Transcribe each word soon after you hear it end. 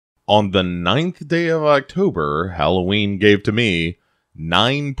On the 9th day of October, Halloween gave to me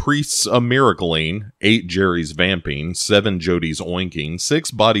 9 priests a miracling, 8 Jerry's vamping, 7 Jody's oinking,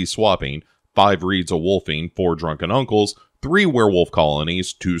 6 body swapping, 5 Reeds a wolfing, 4 drunken uncles, 3 werewolf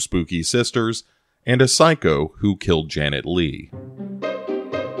colonies, 2 spooky sisters, and a psycho who killed Janet Leigh.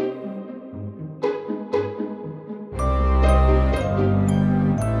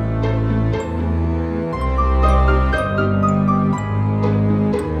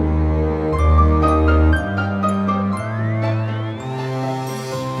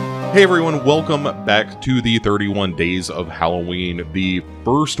 Hey everyone, welcome back to the 31 Days of Halloween. The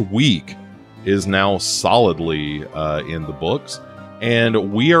first week is now solidly in the books,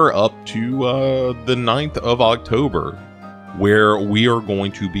 and we are up to the 9th of October, where we are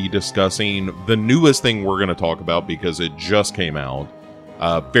going to be discussing the newest thing we're going to talk about because it just came out.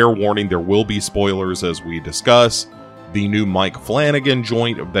 Fair warning, there will be spoilers as we discuss the new Mike Flanagan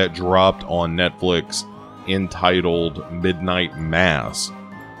joint that dropped on Netflix entitled Midnight Mass.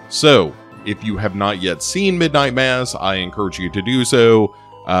 So, if you have not yet seen Midnight Mass, I encourage you to do so.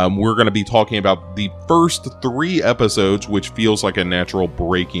 We're going to be talking about the first 3 episodes, which feels like a natural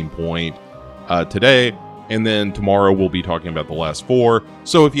breaking point today. And then tomorrow we'll be talking about the last 4.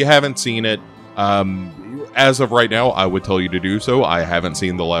 So if you haven't seen it, as of right now, I would tell you to do so. I haven't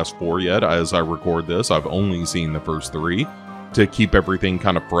seen the last 4 yet as I record this. I've only seen the first 3 to keep everything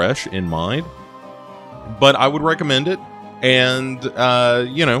kind of fresh in mind. But I would recommend it. And,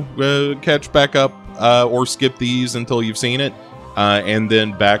 catch back up or skip these until you've seen it. And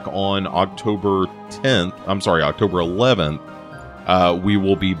then back on October 11th, we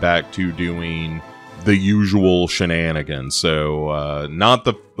will be back to doing the usual shenanigans. So, not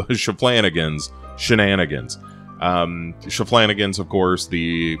the Shaflanagans, shenanigans. Shaflanagans, of course,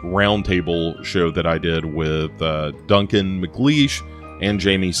 the roundtable show that I did with Duncan McLeish and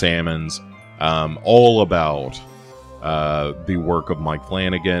Jamie Sammons, all about the work of Mike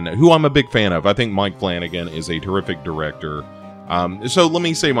Flanagan, who I'm a big fan of. I think Mike Flanagan is a terrific director. So let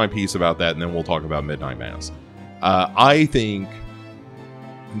me say my piece about that, and then we'll talk about Midnight Mass. I think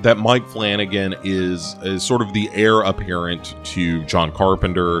that Mike Flanagan is sort of the heir apparent to John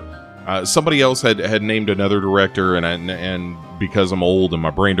Carpenter. Somebody else had named another director, and because I'm old and my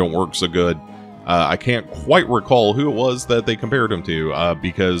brain don't work so good, I can't quite recall who it was that they compared him to,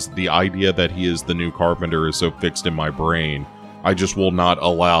 because the idea that he is the new Carpenter is so fixed in my brain, I just will not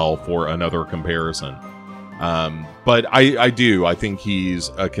allow for another comparison. But I think he's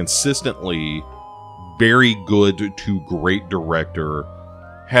a consistently very good to great director,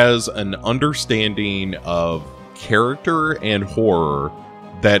 has an understanding of character and horror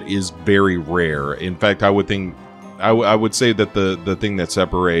that is very rare. In fact, I would say that the thing that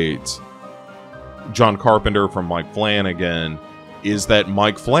separates John Carpenter from Mike Flanagan is that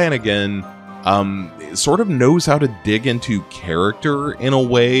Mike Flanagan sort of knows how to dig into character in a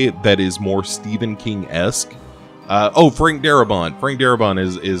way that is more Stephen King-esque. Frank Darabont. Frank Darabont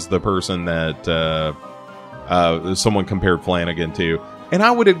is the person that someone compared Flanagan to. And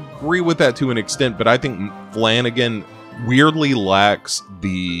I would agree with that to an extent, but I think Flanagan weirdly lacks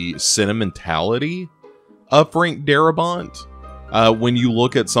the sentimentality of Frank Darabont. When you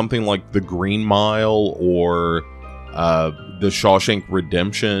look at something like The Green Mile or The Shawshank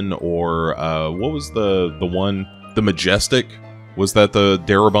Redemption or what was the one, The Majestic? Was that the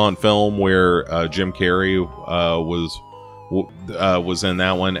Darabont film where Jim Carrey was in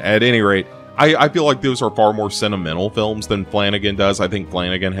that one? At any rate, I feel like those are far more sentimental films than Flanagan does. I think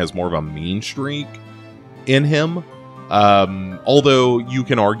Flanagan has more of a mean streak in him. Although you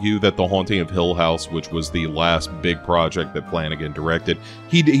can argue that The Haunting of Hill House, which was the last big project that Flanagan directed,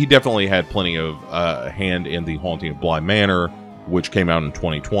 he definitely had plenty of hand in The Haunting of Bly Manor, which came out in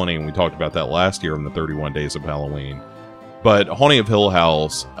 2020, and we talked about that last year in the 31 Days of Halloween. But Haunting of Hill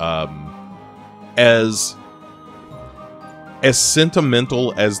House, as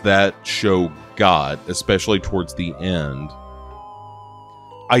sentimental as that show got, especially towards the end,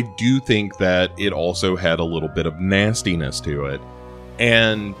 I do think that it also had a little bit of nastiness to it.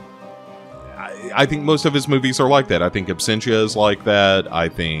 And I think most of his movies are like that. I think Absentia is like that. I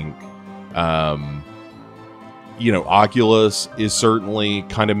think, Oculus is certainly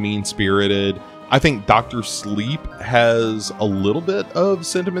kind of mean-spirited. I think Dr. Sleep has a little bit of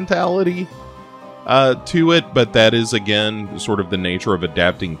sentimentality to it, but that is, again, sort of the nature of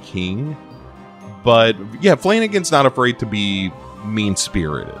adapting King. But, yeah, Flanagan's not afraid to be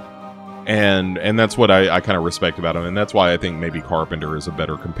mean-spirited, and that's what I kind of respect about him, and that's why I think maybe Carpenter is a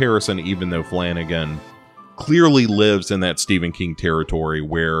better comparison, even though Flanagan clearly lives in that Stephen King territory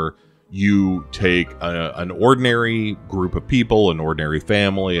where you take an ordinary group of people, an ordinary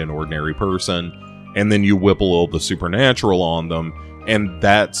family, an ordinary person, and then you whipple the supernatural on them, and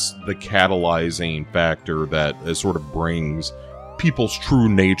that's the catalyzing factor that sort of brings people's true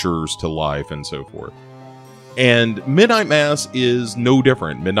natures to life and so forth. And Midnight Mass is no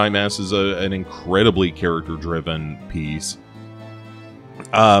different. Midnight Mass is an incredibly character-driven piece.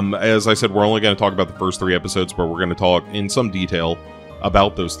 As I said, we're only going to talk about the first 3 episodes, but we're going to talk in some detail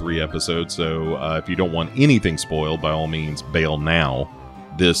about those 3 episodes. So if you don't want anything spoiled, by all means, bail now.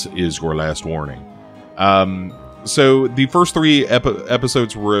 This is your last warning. So the first 3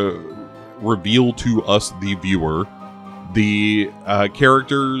 episodes reveal to us, the viewer, the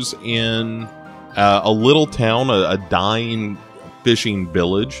characters in a little town, a dying fishing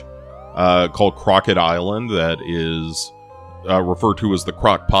village called Crockett Island that is referred to as the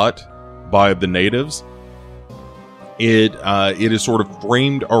Crock Pot by the natives. It is sort of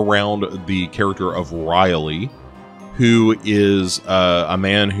framed around the character of Riley, who is a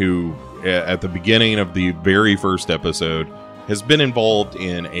man who, at the beginning of the very first episode, has been involved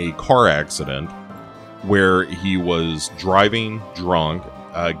in a car accident where he was driving drunk,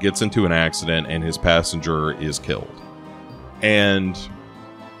 gets into an accident, and his passenger is killed. And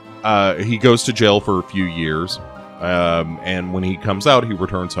he goes to jail for a few years, and when he comes out, he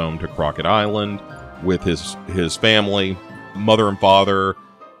returns home to Crockett Island with his family. Mother and father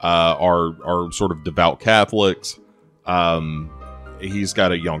are sort of devout Catholics. He's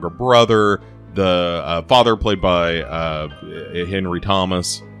got a younger brother. The father, played by Henry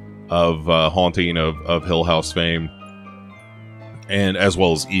Thomas of Haunting of Hill House fame, and as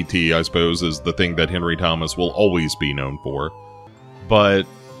well as E.T., I suppose, is the thing that Henry Thomas will always be known for. But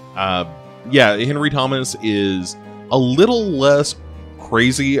yeah, Henry Thomas is a little less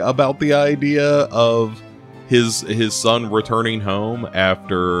crazy about the idea of his son returning home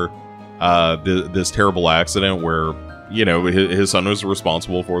after this terrible accident where, you know, his son was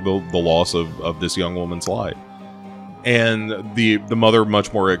responsible for the loss of this young woman's life. And the mother,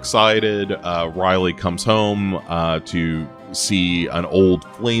 much more excited. Riley comes home to see an old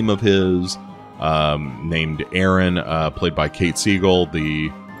flame of his named Erin, played by Kate Siegel, the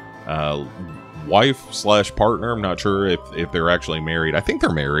wife/partner. I'm not sure if they're actually married. I think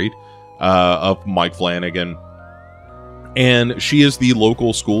they're married, of Mike Flanagan. And she is the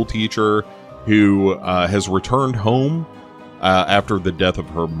local school teacher who has returned home after the death of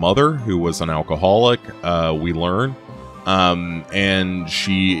her mother, who was an alcoholic, we learn. And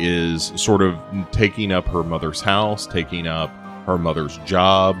she is sort of taking up her mother's house, taking up her mother's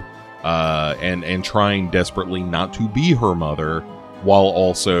job, and trying desperately not to be her mother, while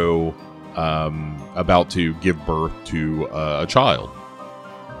also about to give birth to a child.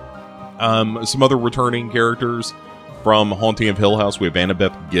 Some other returning characters from Haunting of Hill House. We have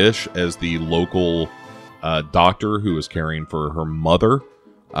Annabeth Gish as the local doctor who is caring for her mother.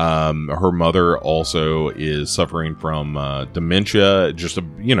 Her mother also is suffering from dementia, just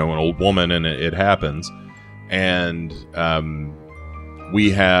an old woman, and it happens. And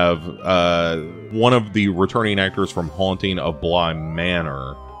we have one of the returning actors from Haunting of Bly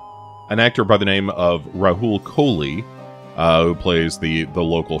Manor, an actor by the name of Rahul Kohli, who plays the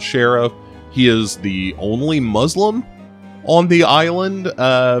local sheriff. He is the only Muslim on the island,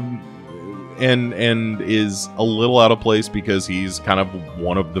 and is a little out of place because he's kind of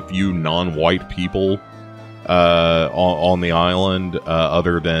one of the few non-white people on the island,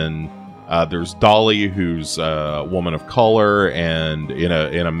 other than there's Dolly, who's a woman of color and in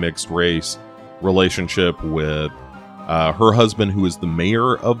a mixed race relationship with her husband, who is the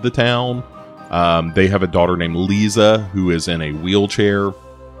mayor of the town. They have a daughter named Lisa, who is in a wheelchair.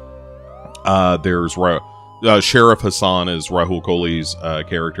 There's Sheriff Hassan is Rahul Kohli's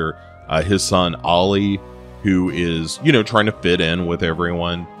character. His son Ali, who is trying to fit in with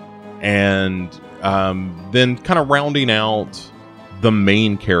everyone, and then kind of rounding out the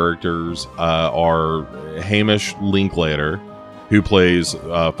main characters are Hamish Linklater, who plays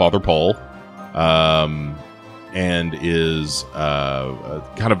Father Paul, and is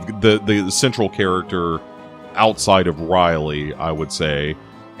kind of the central character outside of Riley, I would say.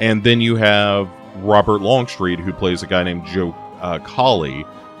 And then you have Robert Longstreet, who plays a guy named Joe Colley.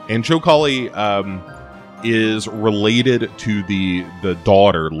 And Joe Colley is related to the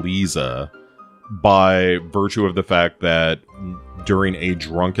daughter, Lisa, by virtue of the fact that during a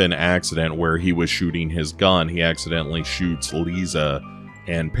drunken accident where he was shooting his gun, he accidentally shoots Lisa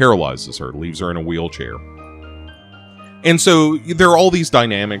and paralyzes her, leaves her in a wheelchair. And so there are all these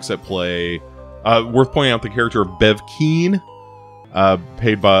dynamics at play. Worth pointing out the character of Bev Keane,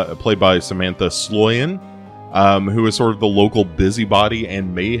 played by Samantha Sloyan, who is sort of the local busybody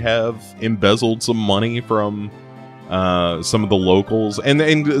and may have embezzled some money from some of the locals.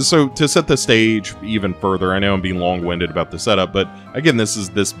 And so to set the stage even further, I know I'm being long-winded about the setup, but again, this is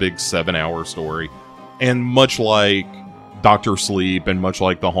this big 7-hour story. And much like Dr. Sleep, and much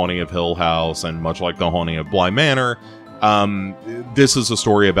like The Haunting of Hill House, and much like The Haunting of Bly Manor, this is a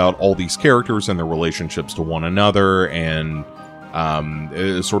story about all these characters and their relationships to one another, and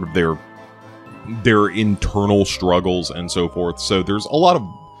sort of their internal struggles and so forth. So there's a lot of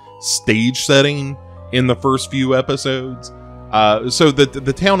stage setting in the first few episodes. So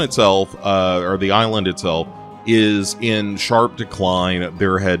the town itself, or the island itself, is in sharp decline.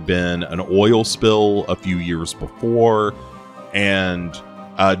 There had been an oil spill a few years before, and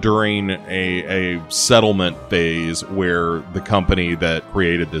during a settlement phase where the company that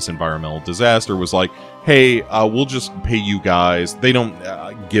created this environmental disaster was like, hey, we'll just pay you guys. They don't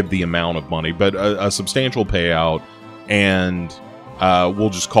give the amount of money, but a substantial payout, and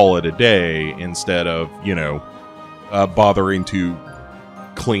we'll just call it a day instead of, bothering to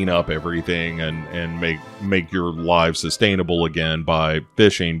clean up everything and make your life sustainable again by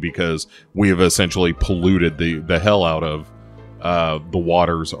fishing, because we have essentially polluted the hell out of the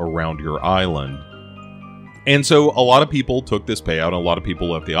waters around your island. And so a lot of people took this payout, and a lot of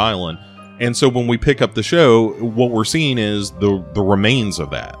people left the island. And so when we pick up the show, what we're seeing is the remains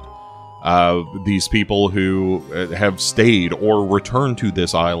of that. These people who have stayed or returned to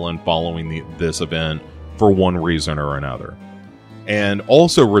this island following this event for one reason or another. And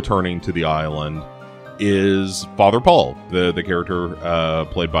also returning to the island is Father Paul, the character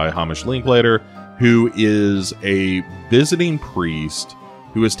played by Hamish Linklater, who is a visiting priest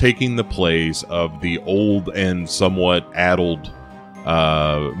who is taking the place of the old and somewhat addled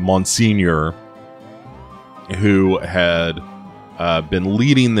Monsignor, who had been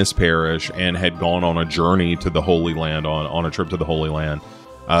leading this parish and had gone on a journey to the Holy Land, on a trip to the Holy Land.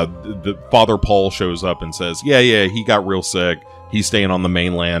 The Father Paul shows up and says, yeah, he got real sick. He's staying on the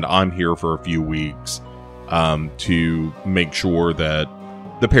mainland. I'm here for a few weeks to make sure that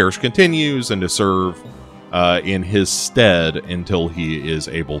the parish continues and to serve in his stead until he is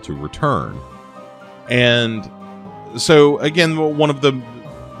able to return. And so, again, one of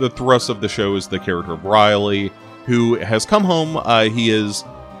the thrusts of the show is the character of Riley, who has come home. He is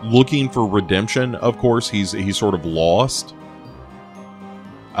looking for redemption. Of course, he's sort of lost.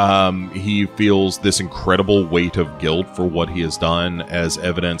 He feels this incredible weight of guilt for what he has done, as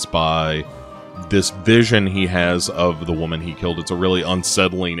evidenced by this vision he has of the woman he killed. It's a really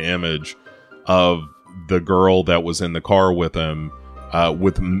unsettling image of the girl that was in the car with him,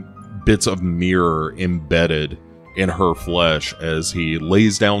 with bits of mirror embedded in her flesh as he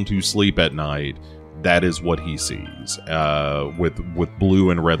lays down to sleep at night. That is what he sees, with blue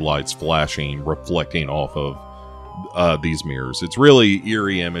and red lights flashing, reflecting off of these mirrors. It's really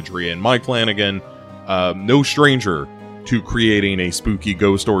eerie imagery, and Mike Flanagan, no stranger to creating a spooky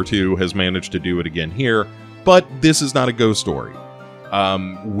ghost or two, has managed to do it again here. But this is not a ghost story.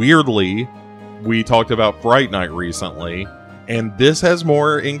 Weirdly, we talked about Fright Night recently, and this has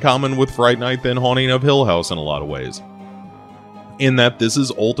more in common with Fright Night than Haunting of Hill House in a lot of ways. In that this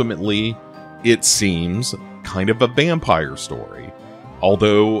is ultimately, it seems, kind of a vampire story.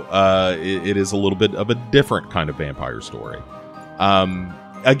 Although it is a little bit of a different kind of vampire story.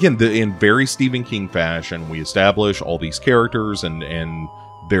 Again, in very Stephen King fashion, we establish all these characters and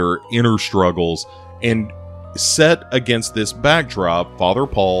their inner struggles. And set against this backdrop, Father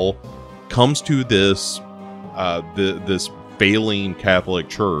Paul comes to this this failing Catholic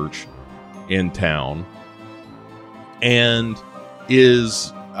church in town and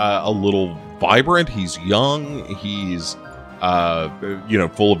is a little vibrant. He's young. He's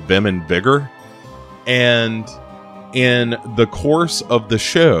full of vim and vigor. And in the course of the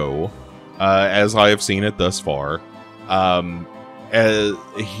show, as I have seen it thus far,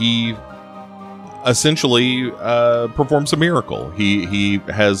 he essentially performs a miracle. He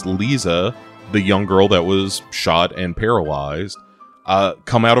has Lisa, the young girl that was shot and paralyzed,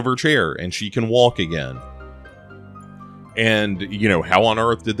 come out of her chair, and she can walk again. And, how on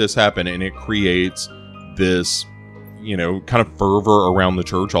earth did this happen? And it creates this, kind of fervor around the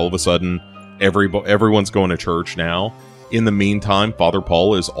church. All of a sudden, everyone's going to church now. In the meantime, Father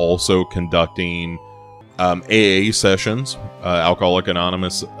Paul is also conducting AA sessions, Alcoholic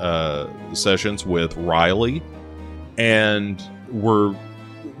Anonymous sessions with Riley. And we're,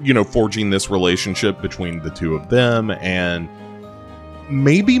 forging this relationship between the two of them. And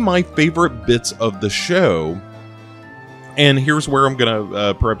maybe my favorite bits of the show, and here's where I'm going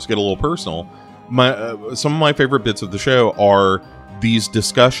to perhaps get a little personal. Some of my favorite bits of the show are these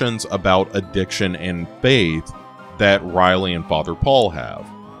discussions about addiction and faith that Riley and Father Paul have.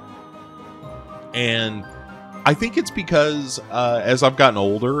 And I think it's because as I've gotten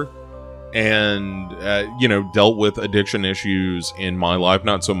older and, dealt with addiction issues in my life,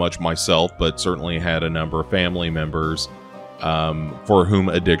 not so much myself, but certainly had a number of family members for whom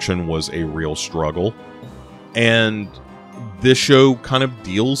addiction was a real struggle. And this show kind of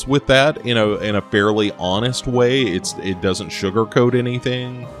deals with that in a fairly honest way. It doesn't sugarcoat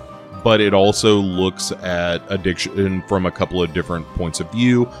anything, but it also looks at addiction from a couple of different points of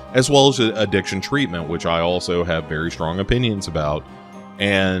view, as well as addiction treatment, which I also have very strong opinions about.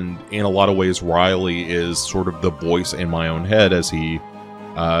 And in a lot of ways, Riley is sort of the voice in my own head as he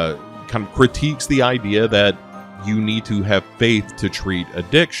kind of critiques the idea that you need to have faith to treat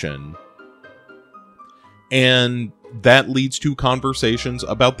addiction. And that leads to conversations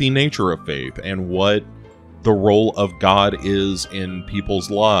about the nature of faith and what the role of God is in people's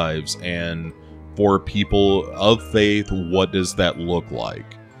lives. And for people of faith, what does that look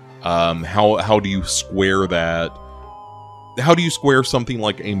like? How do you square that? How do you square something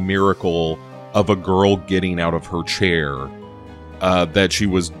like a miracle of a girl getting out of her chair that she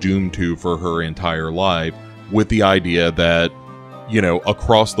was doomed to for her entire life with the idea that,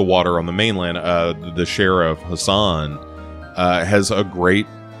 across the water on the mainland, the sheriff Hassan has a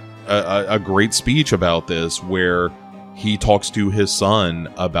great speech about this, where he talks to his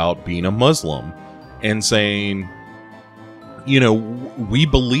son about being a Muslim and saying, we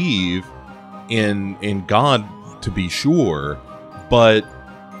believe in God to be sure, but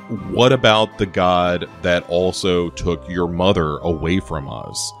what about the God that also took your mother away from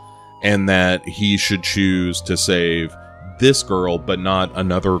us, and that he should choose to save this girl but not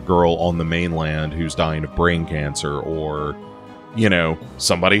another girl on the mainland who's dying of brain cancer, or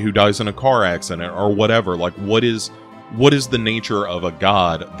somebody who dies in a car accident, or whatever? Like, what is the nature of a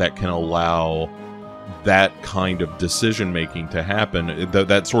God that can allow that kind of decision making to happen,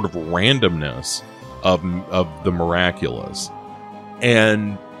 that sort of randomness of the miraculous?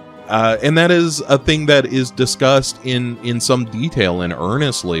 And that is a thing that is discussed in some detail and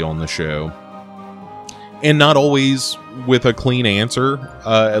earnestly on the show, and not always with a clean answer,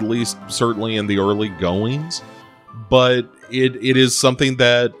 at least certainly in the early goings. But it is something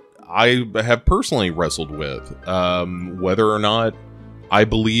that I have personally wrestled with, whether or not I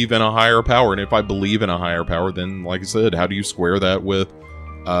believe in a higher power. And if I believe in a higher power, then, like I said, how do you square that with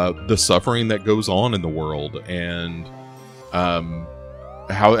the suffering that goes on in the world? And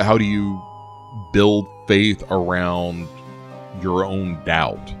how do you build faith around your own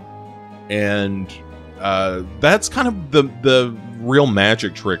doubt? And that's kind of the real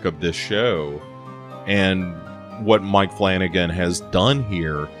magic trick of this show. And what Mike Flanagan has done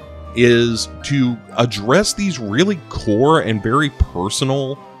here is to address these really core and very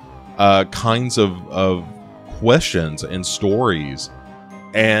personal kinds of questions and stories,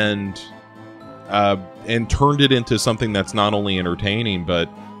 and turned it into something that's not only entertaining, but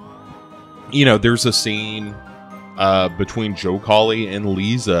there's a scene between Joe Colley and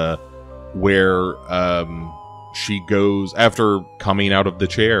Lisa where she goes, after coming out of the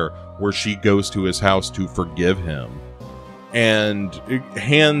chair, where she goes to his house to forgive him. And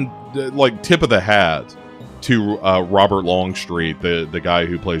tip of the hat to Robert Longstreet, the guy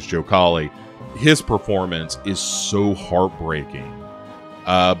who plays Joe Colley. His performance is so heartbreaking.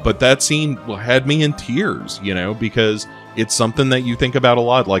 But that scene had me in tears, because it's something that you think about a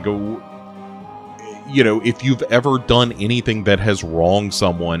lot. Like, if you've ever done anything that has wronged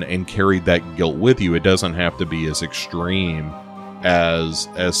someone and carried that guilt with you, it doesn't have to be as extreme as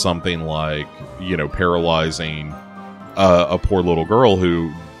something like, paralyzing a poor little girl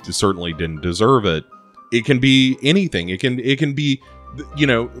who certainly didn't deserve it. It can be anything. It can be,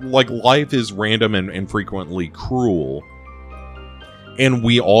 like, life is random and frequently cruel. And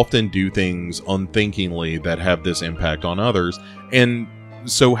we often do things unthinkingly that have this impact on others. And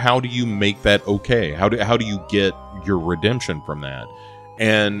so how do you make that okay? How do you get your redemption from that?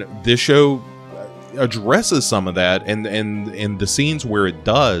 And this show addresses some of that, and the scenes where it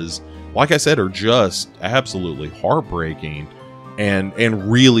does, like I said, are just absolutely heartbreaking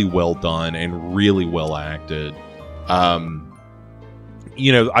and really well done and really well acted. I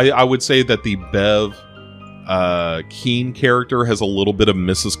would say that the Bev Keane character has a little bit of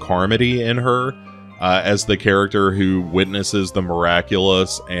Mrs. Carmody in her, as the character who witnesses the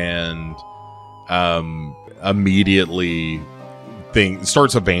miraculous and immediately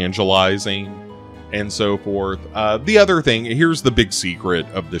starts evangelizing and so forth. The other thing, here's the big secret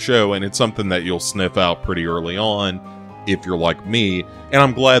of the show, and it's something that you'll sniff out pretty early on. if you're like me. And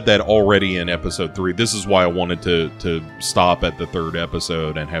I'm glad that already in episode 3, this is why I wanted to stop at the 3rd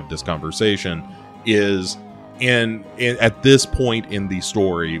episode and have this conversation, is at this point in the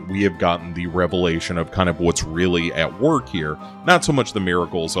story, we have gotten the revelation of kind of what's really at work here. Not so much the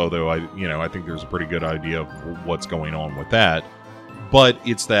miracles, although I think there's a pretty good idea of what's going on with that. But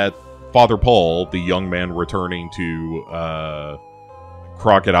it's that Father Paul, the young man returning to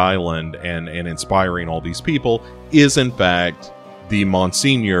Crockett Island and inspiring all these people, is in fact the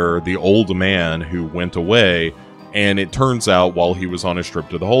Monsignor, the old man who went away. And it turns out while he was on his trip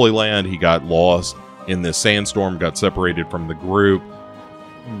to the Holy Land, he got lost in this sandstorm, got separated from the group,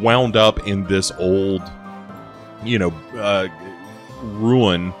 wound up in this old,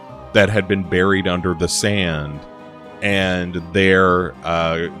 ruin that had been buried under the sand, and there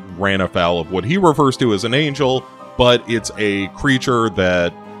ran afoul of what he refers to as an angel, but it's a creature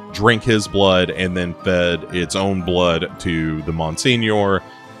that drank his blood and then fed its own blood to the Monsignor,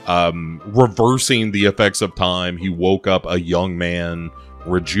 reversing the effects of time. He woke up a young man,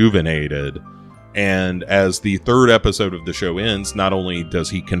 rejuvenated. And as the 3rd episode of the show ends, not only does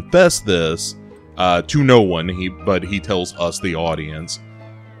he confess this to no one, but he tells us, the audience,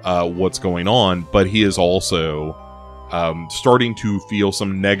 what's going on, but he is also starting to feel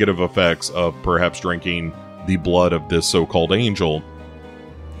some negative effects of perhaps drinking the blood of this so-called angel,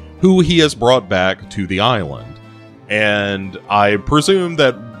 who he has brought back to the island. And I presume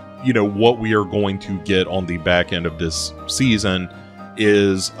that, what we are going to get on the back end of this season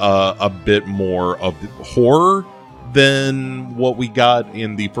is a bit more of horror than what we got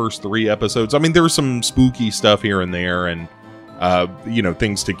in the first 3 episodes. I mean, there's some spooky stuff here and there, and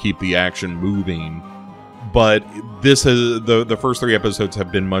things to keep the action moving. But this has the first 3 episodes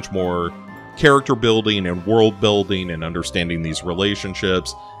have been much more character building and world building and understanding these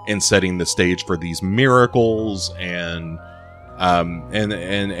relationships and setting the stage for these miracles and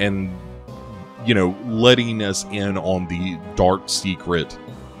letting us in on the dark secret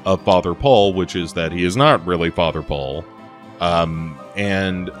of Father Paul, which is that he is not really Father Paul.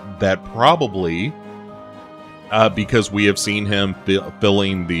 And that probably, because we have seen him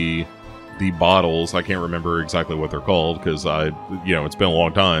filling the bottles, I can't remember exactly what they're called, because it's been a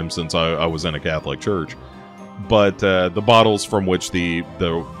long time since I was in a Catholic church. But the bottles from which the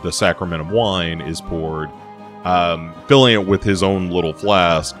sacrament of wine is poured, filling it with his own little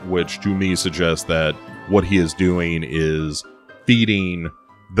flask, which to me suggests that what he is doing is feeding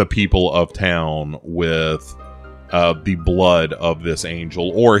the people of town with the blood of this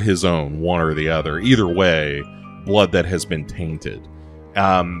angel, or his own, one or the other. Either way, blood that has been tainted.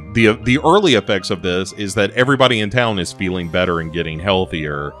 The early effects of this is that everybody in town is feeling better and getting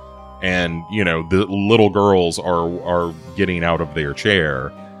healthier, and the little girls are getting out of their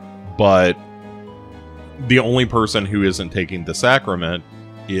chair, but the only person who isn't taking the sacrament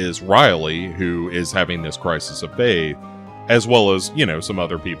is Riley, who is having this crisis of faith, as well as, some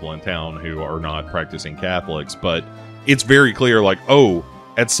other people in town who are not practicing Catholics. But it's very clear,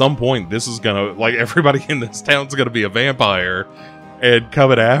 at some point, this is gonna, everybody in this town's gonna be a vampire and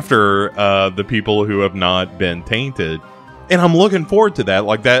coming after the people who have not been tainted. And I'm looking forward to that.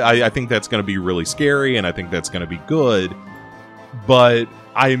 I think that's gonna be really scary, and I think that's gonna be good. But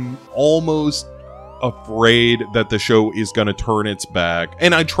I'm almost afraid that the show is going to turn its back,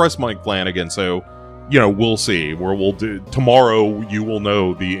 and I trust Mike Flanagan, so we'll see where we'll do. Tomorrow you will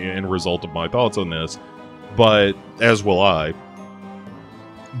know the end result of my thoughts on this, but as will I.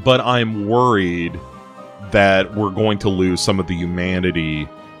 But I'm worried that we're going to lose some of the humanity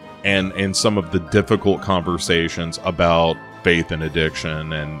and some of the difficult conversations about faith and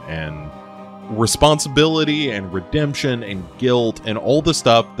addiction and responsibility and redemption and guilt and all the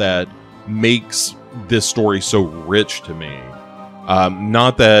stuff that makes this story so rich to me.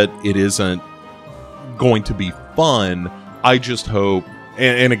 Not that it isn't going to be fun. I just hope,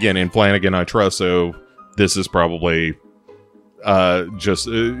 and again, in Flanagan I trust, so this is probably just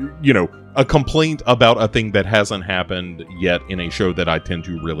a complaint about a thing that hasn't happened yet in a show that I tend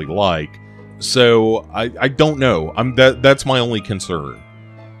to really like. So I don't know. That's my only concern,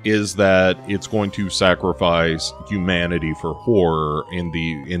 is that it's going to sacrifice humanity for horror in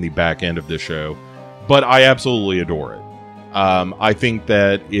the back end of this show. But I absolutely adore it. I think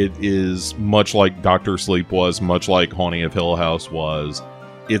that it is much like Dr. Sleep was, much like Haunting of Hill House was.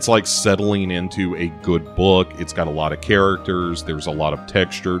 It's like settling into a good book. It's got a lot of characters. There's a lot of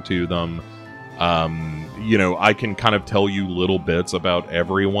texture to them. I can kind of tell you little bits about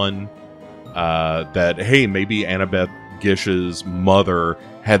everyone. That, hey, maybe Annabeth Gish's mother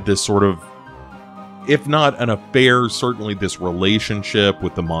had this sort of, if not an affair, certainly this relationship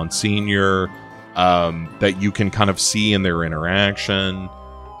with the Monsignor. that you can kind of see in their interaction.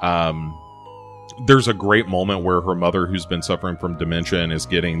 There's a great moment where her mother, who's been suffering from dementia and is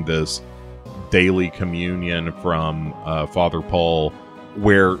getting this daily communion from Father Paul,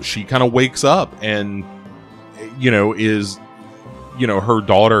 where she kind of wakes up and, is, her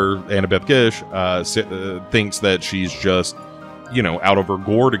daughter, Annabeth Gish, thinks that she's just, out of her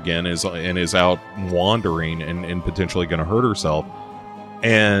gourd again, is out wandering and potentially going to hurt herself.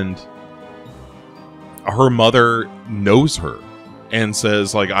 And her mother knows her and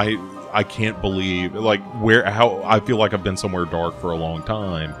says, like, I can't believe, like, how I feel like I've been somewhere dark for a long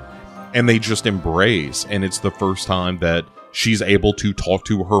time. And they just embrace, and it's the first time that she's able to talk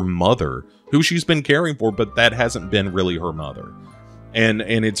to her mother, who she's been caring for, but that hasn't been really her mother. And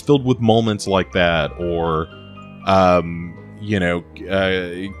it's filled with moments like that, or,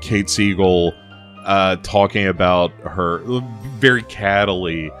 Kate Siegel talking about her, very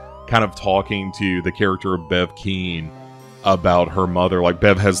cattily, kind of talking to the character of Bev Keane about her mother. Like,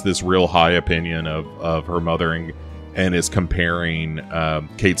 Bev has this real high opinion of her mother and is comparing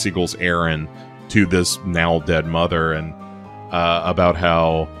Kate Siegel's Erin to this now dead mother, and about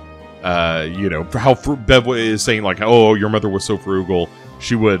how Bev is saying, like, oh, your mother was so frugal,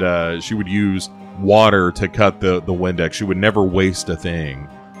 she would use water to cut the Windex, she would never waste a thing.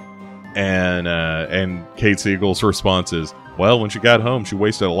 And Kate Siegel's response is, well, when she got home, she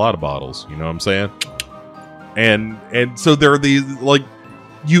wasted a lot of bottles. You know what I'm saying? And so there are these, like,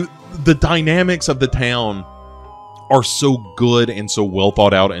 the dynamics of the town are so good and so well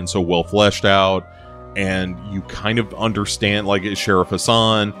thought out and so well fleshed out, and you kind of understand, like, Sheriff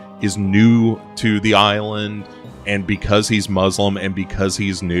Hassan is new to the island, and because he's Muslim and because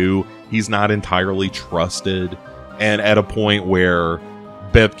he's new, he's not entirely trusted. And at a point where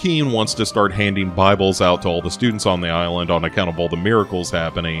Bev Keane wants to start handing Bibles out to all the students on the island on account of all the miracles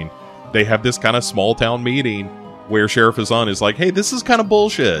happening, they have this kind of small town meeting where Sheriff Hassan is like, hey, this is kind of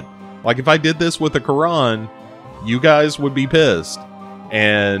bullshit. Like, if I did this with the Quran, you guys would be pissed.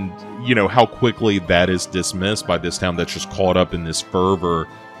 And, how quickly that is dismissed by this town that's just caught up in this fervor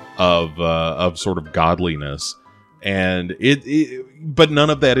of sort of godliness. And but none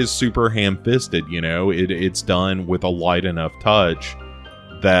of that is super ham-fisted, it's done with a light enough touch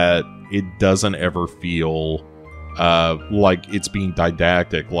that it doesn't ever feel like it's being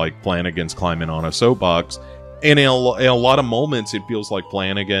didactic, like Flanagan's climbing on a soapbox. And in a lot of moments, it feels like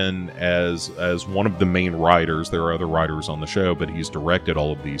Flanagan, as one of the main writers, there are other writers on the show, but he's directed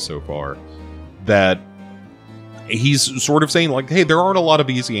all of these so far, that he's sort of saying, like, hey, there aren't a lot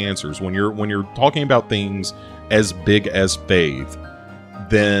of easy answers. When you're talking about things as big as faith,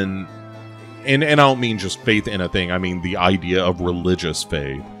 then, and I don't mean just faith in a thing, I mean the idea of religious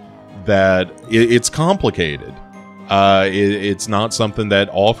faith, that it's complicated. It's not something that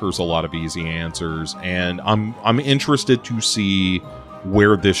offers a lot of easy answers, and I'm interested to see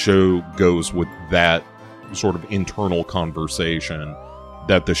where this show goes with that sort of internal conversation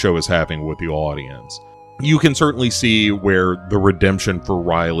that the show is having with the audience. You can certainly see where the redemption for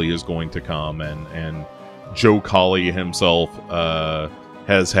Riley is going to come, and Joe Colley himself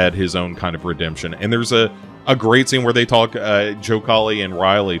has had his own kind of redemption. And there's a great scene where they talk, Joe Colley and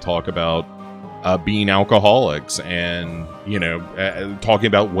Riley talk about being alcoholics, and talking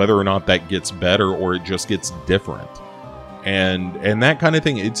about whether or not that gets better or it just gets different, and that kind of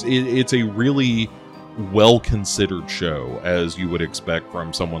thing. It's a really well considered show, as you would expect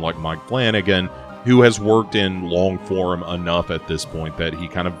from someone like Mike Flanagan, who has worked in long form enough at this point that he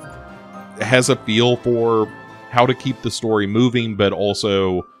kind of has a feel for how to keep the story moving, but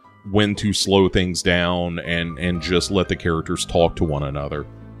also when to slow things down and just let the characters talk to one another.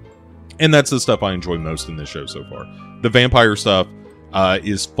 And that's the stuff I enjoy most in this show so far. The vampire stuff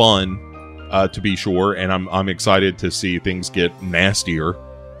is fun, to be sure, and I'm excited to see things get nastier.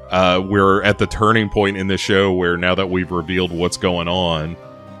 We're at the turning point in this show where, now that we've revealed what's going on,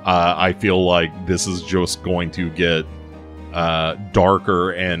 I feel like this is just going to get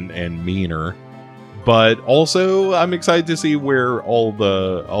darker and meaner. But also, I'm excited to see where all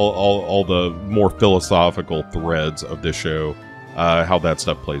the more philosophical threads of this show, how that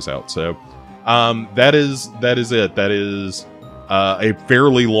stuff plays out. So that is it. That is a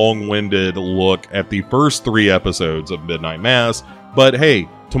fairly long-winded look at the first 3 episodes of Midnight Mass. But hey,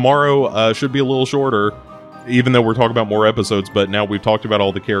 tomorrow should be a little shorter, even though we're talking about more episodes. But now we've talked about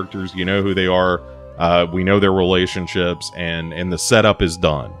all the characters. You know who they are. We know their relationships, and the setup is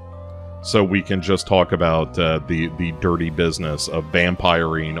done. So we can just talk about the dirty business of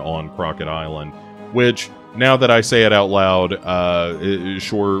vampiring on Crockett Island, which, now that I say it out loud, it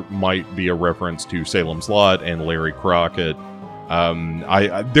sure might be a reference to Salem's Lot and Larry Crockett,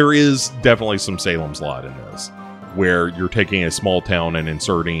 There is definitely some Salem's Lot in this, where you're taking a small town and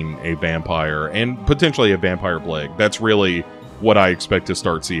inserting a vampire and potentially a vampire plague. That's really what I expect to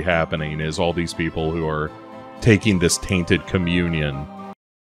see happening, is all these people who are taking this tainted communion